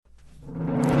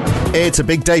It's a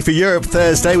big day for Europe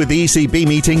Thursday with the ECB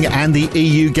meeting and the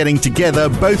EU getting together.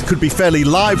 Both could be fairly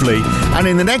lively. And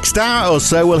in the next hour or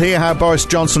so, we'll hear how Boris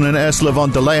Johnson and Ursula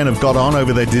von der Leyen have got on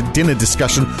over their dinner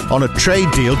discussion on a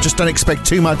trade deal. Just don't expect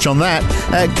too much on that.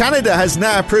 Canada has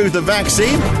now approved the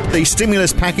vaccine. The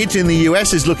stimulus package in the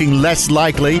US is looking less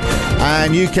likely.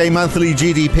 And UK monthly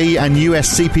GDP and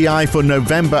US CPI for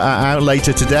November are out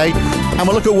later today. And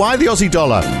we'll look at why the Aussie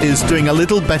dollar is doing a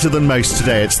little better than most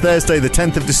today. It's Thursday, the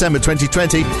 10th of December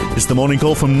 2020. It's the morning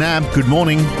call from NAB. Good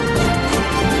morning.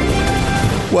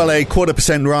 Well, a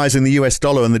 0.25% rise in the US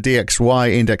dollar and the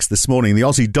DXY index this morning. The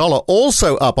Aussie dollar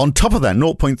also up on top of that,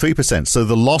 0.3%. So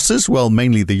the losses, well,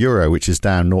 mainly the euro, which is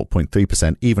down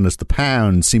 0.3%, even as the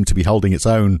pound seemed to be holding its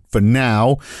own for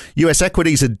now. US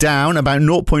equities are down about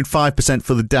 0.5%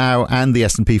 for the Dow and the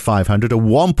S&P 500, a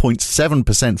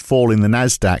 1.7% fall in the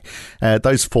Nasdaq.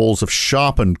 Those falls have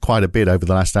sharpened quite a bit over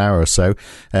the last hour or so.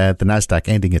 The Nasdaq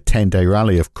ending a 10-day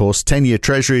rally, of course. 10-year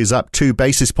Treasury is up 2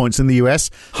 basis points in the US.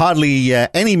 Hardly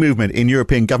any movement in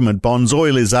European government bonds.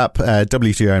 Oil is up,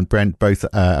 WTI and Brent both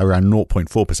around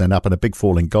 0.4% up, and a big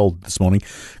fall in gold this morning.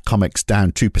 COMEX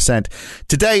down 2%.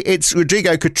 Today it's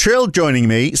Rodrigo Catril joining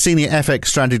me, senior FX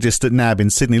strategist at NAB in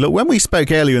Sydney. Look, when we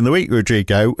spoke earlier in the week,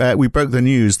 Rodrigo, we broke the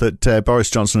news that Boris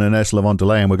Johnson and Ursula von der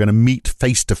Leyen were going to meet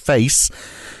face to face.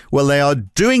 Well, they are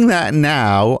doing that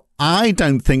now. I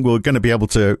don't think we're going to be able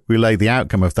to relay the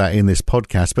outcome of that in this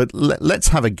podcast, but let's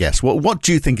have a guess. What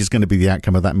do you think is going to be the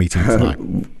outcome of that meeting tonight?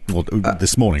 Well,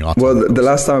 this morning. The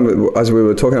last time, as we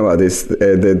were talking about this,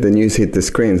 the news hit the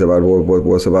screens about what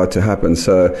was about to happen.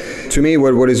 So to me,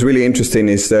 what is really interesting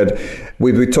is that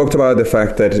we talked about the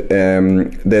fact that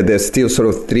there's still sort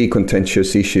of three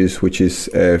contentious issues, which is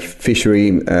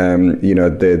fishery,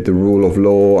 the rule of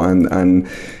law and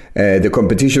the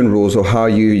competition rules, or how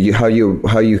you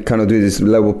kind of do this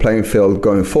level playing field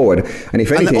going forward. And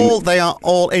if anything, they are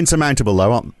all insurmountable,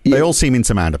 though, aren't they? They all seem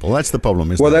insurmountable. That's the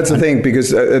problem, isn't it? Well, that's the thing,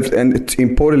 because and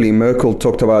importantly, Merkel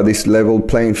talked about this level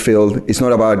playing field. It's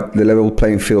not about the level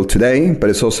playing field today, but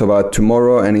it's also about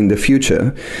tomorrow and in the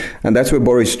future. And that's where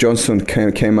Boris Johnson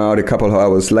came out a couple of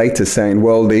hours later saying,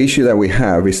 well, the issue that we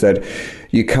have is that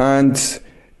you can't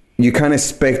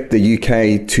expect the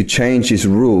UK to change its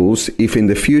rules if in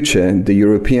the future the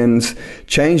Europeans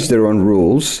change their own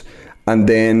rules, and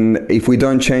then if we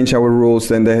don't change our rules,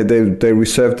 then they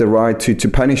reserve the right to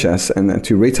punish us and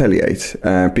to retaliate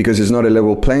because it's not a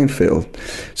level playing field.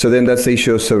 So then that's the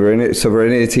issue of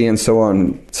sovereignty and so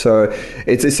on. So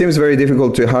it seems very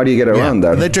difficult to, how do you get around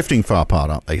that? They're drifting far apart,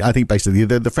 aren't they? I think basically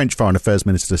the French Foreign Affairs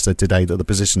Minister said today that the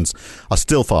positions are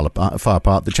still far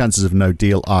apart. The chances of no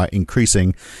deal are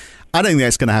increasing. I don't think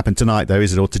that's going to happen tonight, though,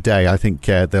 is it? Or today? I think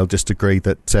they'll just agree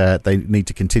that they need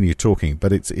to continue talking.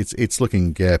 But it's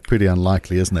looking pretty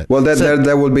unlikely, isn't it? Well,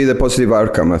 that will be the positive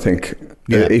outcome, I think.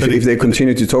 Yeah, if they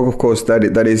continue to talk, of course, that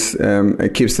is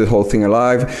it keeps the whole thing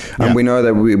alive. And we know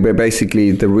that we're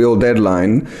basically the real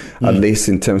deadline, at least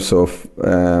in terms of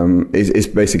is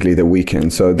basically the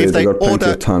weekend. So they've got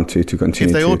plenty of time to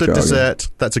continue. If they order dessert,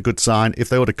 that's a good sign. If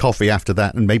they order coffee after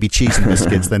that and maybe cheese and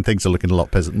biscuits, then things are looking a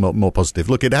lot more positive.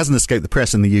 Look, it hasn't escaped the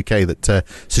press in the UK that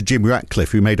Sir Jim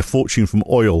Ratcliffe, who made a fortune from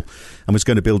oil and was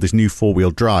going to build his new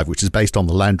four-wheel drive, which is based on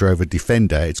the Land Rover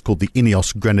Defender. It's called the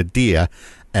Ineos Grenadier.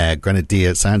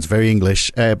 Grenadier sounds very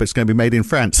English, but it's going to be made in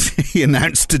France. He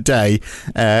announced today,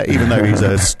 even though he's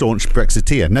a staunch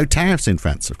Brexiteer. No tariffs in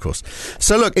France, of course.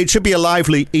 So look, it should be a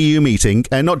lively EU meeting,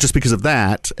 not just because of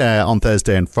that on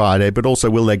Thursday and Friday, but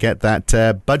also will they get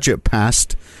that budget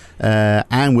passed?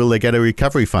 And will they get a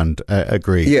recovery fund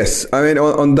agreed? Yes. I mean,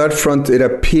 on that front, it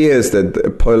appears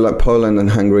that Poland and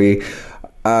Hungary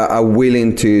are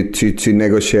willing to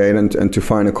negotiate and to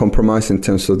find a compromise in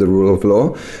terms of the rule of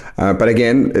law. But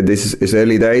again, this is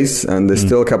early days, and there's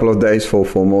still a couple of days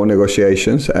for more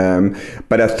negotiations.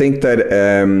 But I think that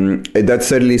that's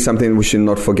certainly something we should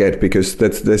not forget, because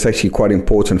that's actually quite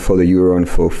important for the Euro and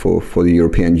for the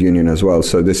European Union as well.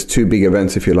 So there's two big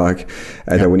events, if you like,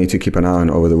 that we need to keep an eye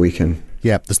on over the weekend.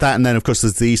 Yeah, there's that, and then of course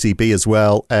there's the ECB as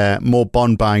well. More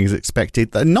bond buying is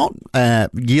expected. They're not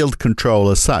yield control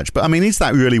as such, but I mean, is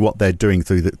that really what they're doing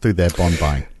through their bond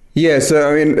buying? Yeah, so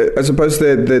I mean, I suppose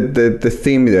the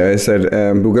theme there is that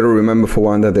we've got to remember, for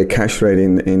one, that the cash rate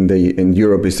in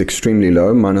Europe is extremely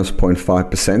low, minus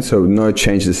 0.5%. So no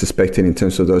change is expected in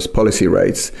terms of those policy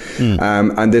rates.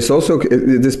 And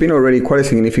there's been already quite a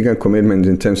significant commitment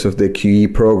in terms of the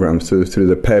QE program through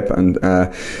the PEP. And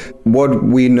what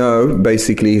we know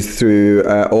basically through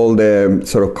all the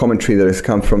sort of commentary that has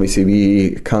come from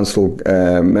ECB Council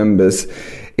members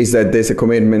is that there's a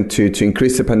commitment to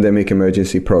increase the pandemic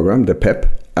emergency program, the PEP,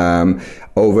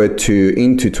 over to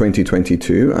into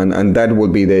 2022, and that will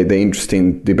be the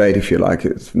interesting debate, if you like.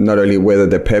 It's not only whether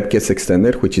the PEP gets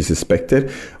extended, which is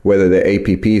expected, whether the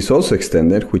APP is also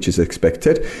extended, which is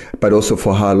expected, but also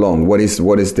for how long. What is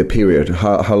the period?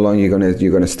 How long you're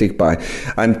gonna stick by?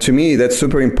 And to me, that's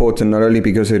super important, not only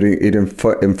because it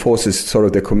enforces sort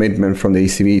of the commitment from the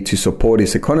ECB to support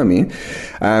its economy,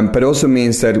 but also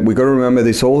means that we got to remember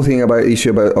this whole thing about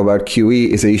QE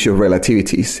is an issue of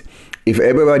relativities. If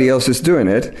everybody else is doing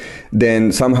it,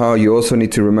 then somehow you also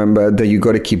need to remember that you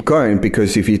got to keep going,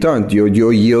 because if you don't,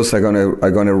 your yields are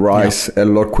gonna rise a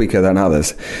lot quicker than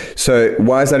others. So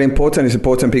why is that important? It's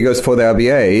important because for the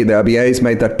RBA has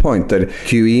made that point that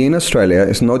QE in Australia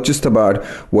is not just about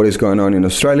what is going on in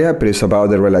Australia, but it's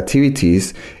about the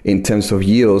relativities in terms of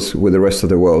yields with the rest of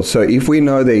the world. So if we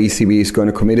know the ECB is going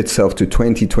to commit itself to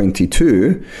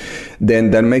 2022,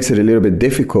 then that makes it a little bit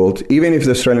difficult, even if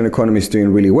the Australian economy is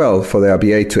doing really well, for the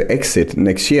RBA to exit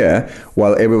next year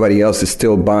while everybody else is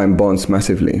still buying bonds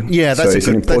massively. Yeah, that's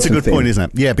a good point, isn't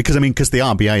it? Yeah, because the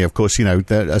RBA, of course,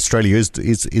 Australia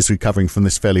is recovering from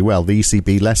this fairly well. The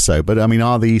ECB less so. But are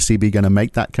the ECB going to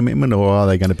make that commitment, or are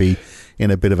they going to be in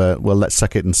a bit of a, well, let's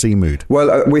suck it and see mood?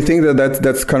 Well, we think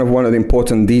that's kind of one of the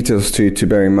important details to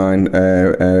bear in mind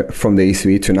from the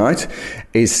ECB tonight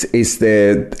is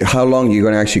how long you're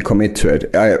going to actually commit to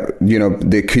it.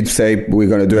 They could say we're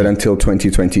going to do it until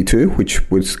 2022, which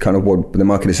was kind of what the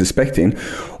market is expecting.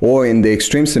 Or in the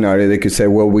extreme scenario, they could say,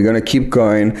 well, we're going to keep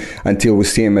going until we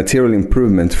see a material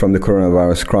improvement from the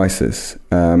coronavirus crisis.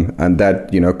 And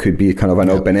that, could be kind of an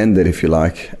open-ended, if you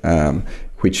like,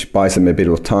 which buys them a bit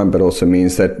of time, but also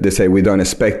means that they say we don't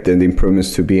expect the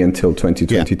improvements to be until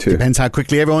 2022. Yeah, depends how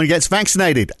quickly everyone gets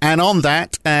vaccinated. And on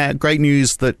that, great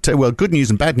news good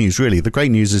news and bad news, really. The great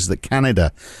news is that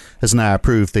Canada has now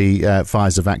approved the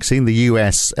Pfizer vaccine. The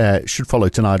US should follow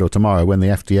tonight or tomorrow when the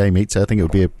FDA meets. I think it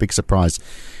would be a big surprise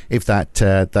if that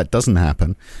doesn't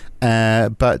happen.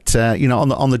 But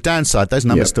on the downside, those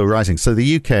numbers are still rising. So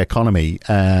the UK economy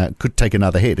could take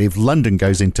another hit if London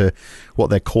goes into what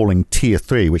they're calling Tier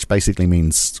 3, which basically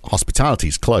means hospitality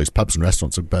is closed. Pubs and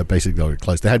restaurants are basically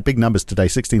closed. They had big numbers today,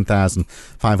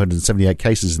 16,578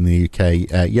 cases in the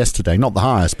UK yesterday. Not the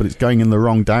highest, but it's going in the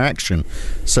wrong direction.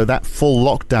 So that full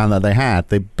lockdown that they had,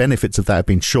 the benefits of that have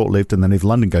been short-lived. And then if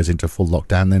London goes into a full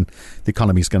lockdown, then the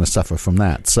economy is going to suffer from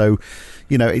that. So,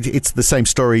 it's the same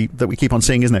story that we keep on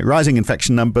seeing, isn't it? Rising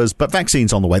infection numbers, but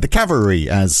vaccines on the way. The cavalry,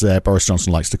 as Boris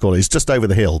Johnson likes to call it, is just over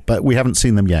the hill, but we haven't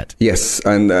seen them yet. Yes,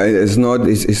 and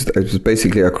it's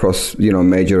basically across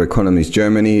major economies.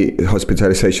 Germany,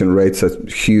 hospitalization rates are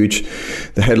huge.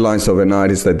 The headlines overnight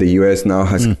is that the US now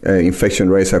has infection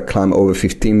rates have climbed over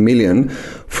 15 million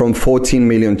from 14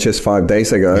 million just 5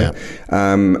 days ago. Yeah.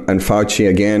 And Fauci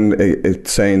again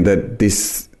saying that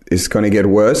this is going to get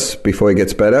worse before it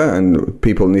gets better, and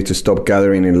people need to stop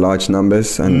gathering in large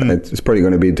numbers, and it's probably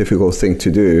going to be a difficult thing to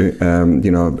do,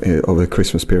 over the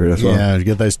Christmas period as well.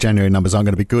 Yeah, those January numbers aren't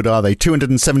going to be good, are they?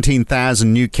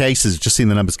 217,000 new cases, just seen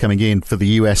the numbers coming in for the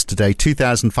US today,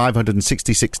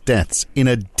 2,566 deaths in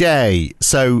a day.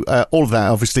 So all of that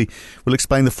obviously will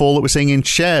explain the fall that we're seeing in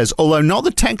shares, although not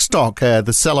the tech stock,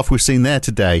 the sell-off we've seen there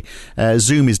today.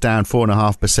 Zoom is down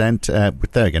 4.5%,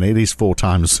 but there again, it is 4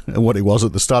 times what it was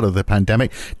at the start of the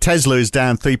pandemic. Tesla is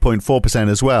down 3.4%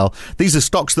 as well. These are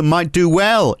stocks that might do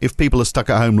well if people are stuck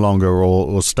at home longer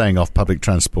or staying off public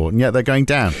transport, and yet they're going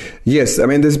down. Yes,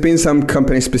 there's been some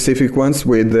company-specific ones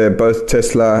with both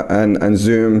Tesla and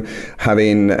Zoom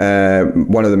having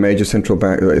one of the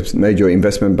major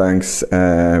investment banks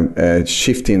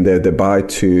shifting the buy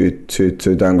to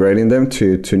downgrading them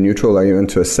to neutral or even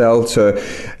to a sell. So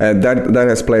that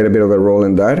has played a bit of a role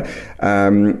in that.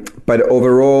 But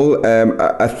overall,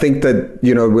 I think that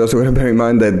we also got to bear in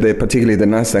mind that particularly the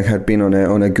Nasdaq had been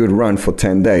on a good run for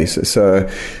 10 days. So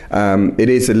it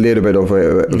is a little bit of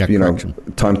a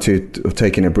time to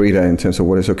taking a breather in terms of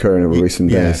what is occurring over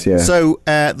recent days. Yeah. So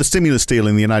the stimulus deal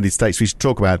in the United States, we should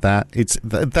talk about that.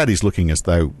 That is looking as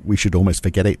though we should almost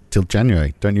forget it till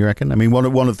January, don't you reckon? I mean,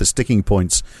 one of the sticking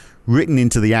points written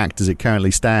into the Act as it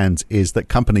currently stands is that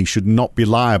companies should not be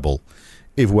liable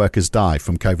if workers die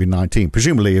from COVID-19.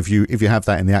 Presumably, if you have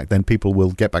that in the Act, then people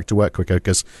will get back to work quicker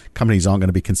because companies aren't going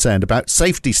to be concerned about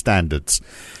safety standards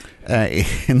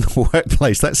in the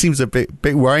workplace. That seems a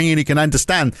bit worrying, and you can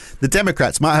understand the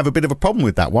Democrats might have a bit of a problem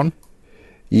with that one.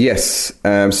 Yes.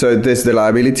 So there's the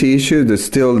liability issue. There's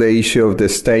still the issue of the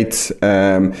state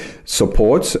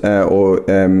support,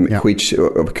 which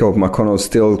McConnell is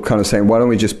still kind of saying, why don't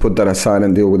we just put that aside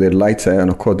and deal with it later? And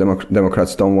of course,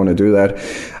 Democrats don't want to do that.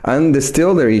 And there's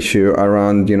still the issue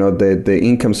around, the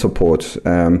income support,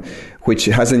 which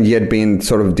hasn't yet been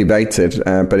sort of debated,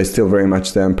 but it's still very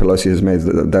much there. And Pelosi has made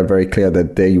that very clear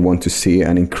that they want to see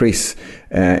an increase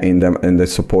in the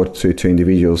support to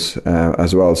individuals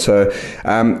as well. So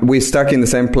we're stuck in the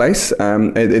same place.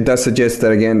 It does suggest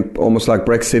that, again, almost like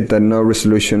Brexit, that no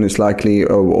resolution is likely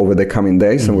over the coming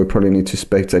days, and we probably need to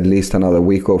expect at least another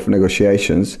week of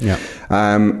negotiations. Yeah.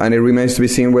 And it remains to be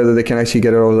seen whether they can actually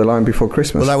get it over the line before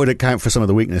Christmas. Well, that would account for some of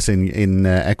the weakness in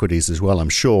equities as well, I'm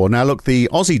sure. Now, look, the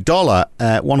Aussie dollar,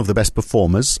 one of the best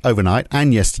performers overnight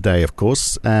and yesterday, of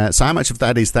course. So how much of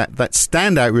that is that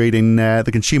standout reading, the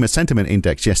Consumer Sentiment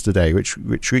Index yesterday, which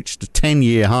reached a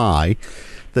 10-year high?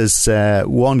 There's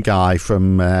one guy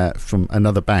from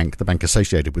another bank, the bank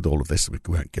associated with all of this. We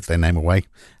won't give their name away,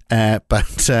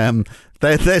 but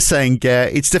they're saying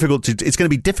it's going to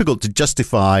be difficult to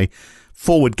justify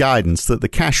forward guidance that the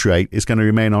cash rate is going to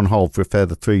remain on hold for a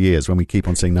further 3 years when we keep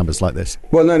on seeing numbers like this.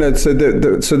 Well, no. So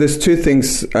there's two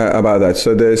things about that.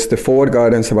 So there's the forward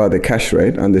guidance about the cash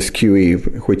rate and this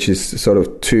QE, which is sort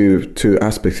of two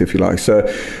aspects, if you like. So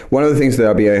one of the things the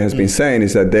RBA has been saying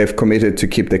is that they've committed to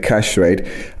keep the cash rate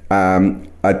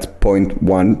at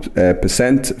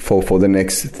 0.1% for the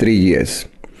next 3 years.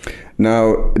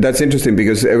 Now, that's interesting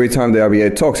because every time the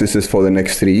RBA talks, this is for the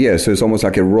next 3 years. So it's almost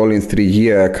like a rolling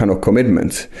 3-year kind of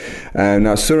commitment.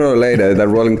 Now, sooner or later, that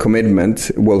rolling commitment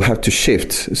will have to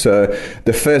shift. So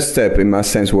the first step, in my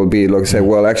sense, will be, like, say,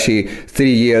 well, actually,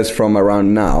 3 years from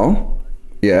around now,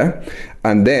 yeah,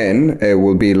 and then it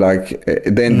will be like,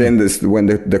 then this, when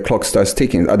the clock starts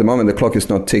ticking. At the moment, the clock is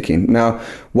not ticking. Now,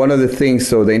 one of the things,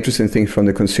 so the interesting thing from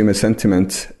the consumer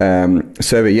sentiment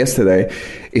survey yesterday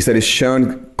is that it's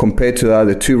shown, compared to the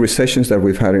other two recessions that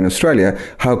we've had in Australia,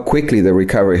 how quickly the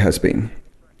recovery has been.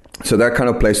 So that kind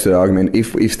of plays to the argument.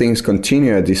 If things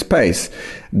continue at this pace,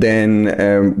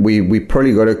 then we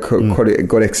probably got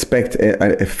to expect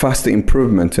a faster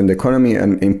improvement in the economy,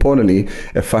 and importantly,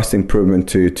 a faster improvement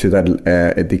to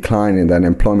that a decline in that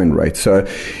employment rate. So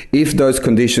if those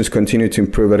conditions continue to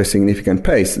improve at a significant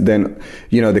pace, then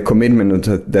the commitment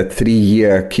of that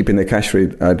 3-year keeping the cash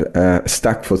rate at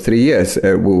stuck for 3 years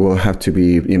will have to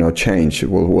be changed.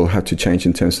 We'll have to change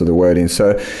in terms of the wording.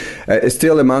 So it's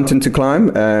still a mountain to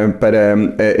climb. But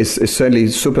it's certainly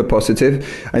super positive.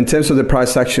 In terms of the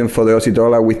price action for the Aussie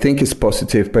dollar, we think it's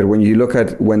positive, but when you look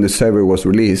at when the survey was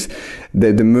released,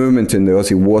 the movement in the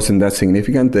Aussie wasn't that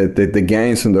significant. The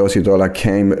gains in the Aussie dollar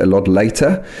came a lot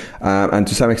later, and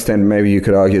to some extent, maybe you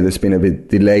could argue there's been a bit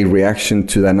delayed reaction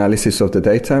to the analysis of the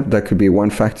data. That could be one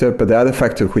factor, but the other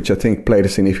factor, which I think played a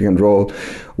significant role,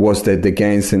 was the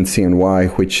gains in CNY,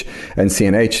 and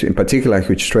CNH in particular,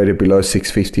 which traded below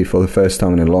 650 for the first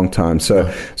time in a long time.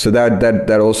 So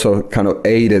that also kind of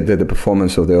aided the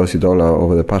performance of the Aussie dollar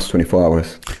over the past 24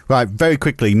 hours. Right, very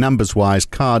quickly, numbers-wise,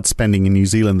 card spending in New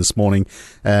Zealand this morning,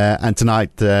 and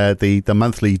tonight the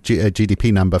monthly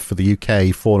GDP number for the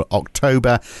UK for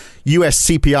October, US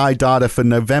CPI data for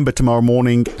November tomorrow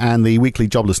morning, and the weekly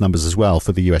jobless numbers as well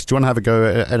for the US. Do you want to have a go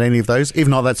at any of those? If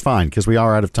not, that's fine, because we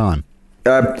are out of time.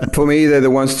 For me,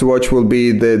 the ones to watch will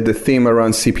be the theme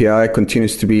around CPI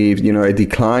continues to be, a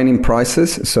decline in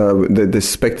prices. So the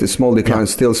small decline is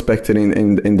still expected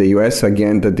in the US.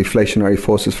 Again, the deflationary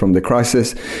forces from the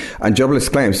crisis and jobless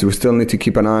claims. We still need to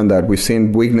keep an eye on that. We've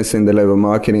seen weakness in the labor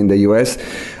market in the US,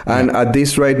 and at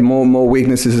this rate, more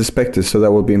weakness is expected. So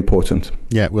that will be important.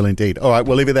 Yeah, will indeed. All right,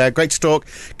 we'll leave it there. Great to talk.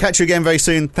 Catch you again very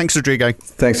soon. Thanks, Rodrigo.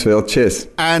 Thanks, Phil. Cheers.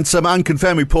 And some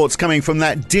unconfirmed reports coming from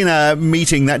that dinner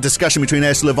meeting, that discussion between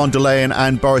Ursula von der Leyen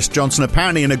and Boris Johnson.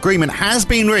 Apparently an agreement has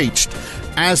been reached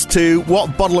as to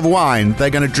what bottle of wine they're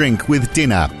going to drink with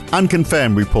dinner.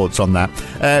 Unconfirmed reports on that.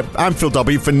 I'm Phil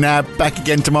Dobbie for now. Back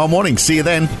again tomorrow morning. See you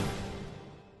then.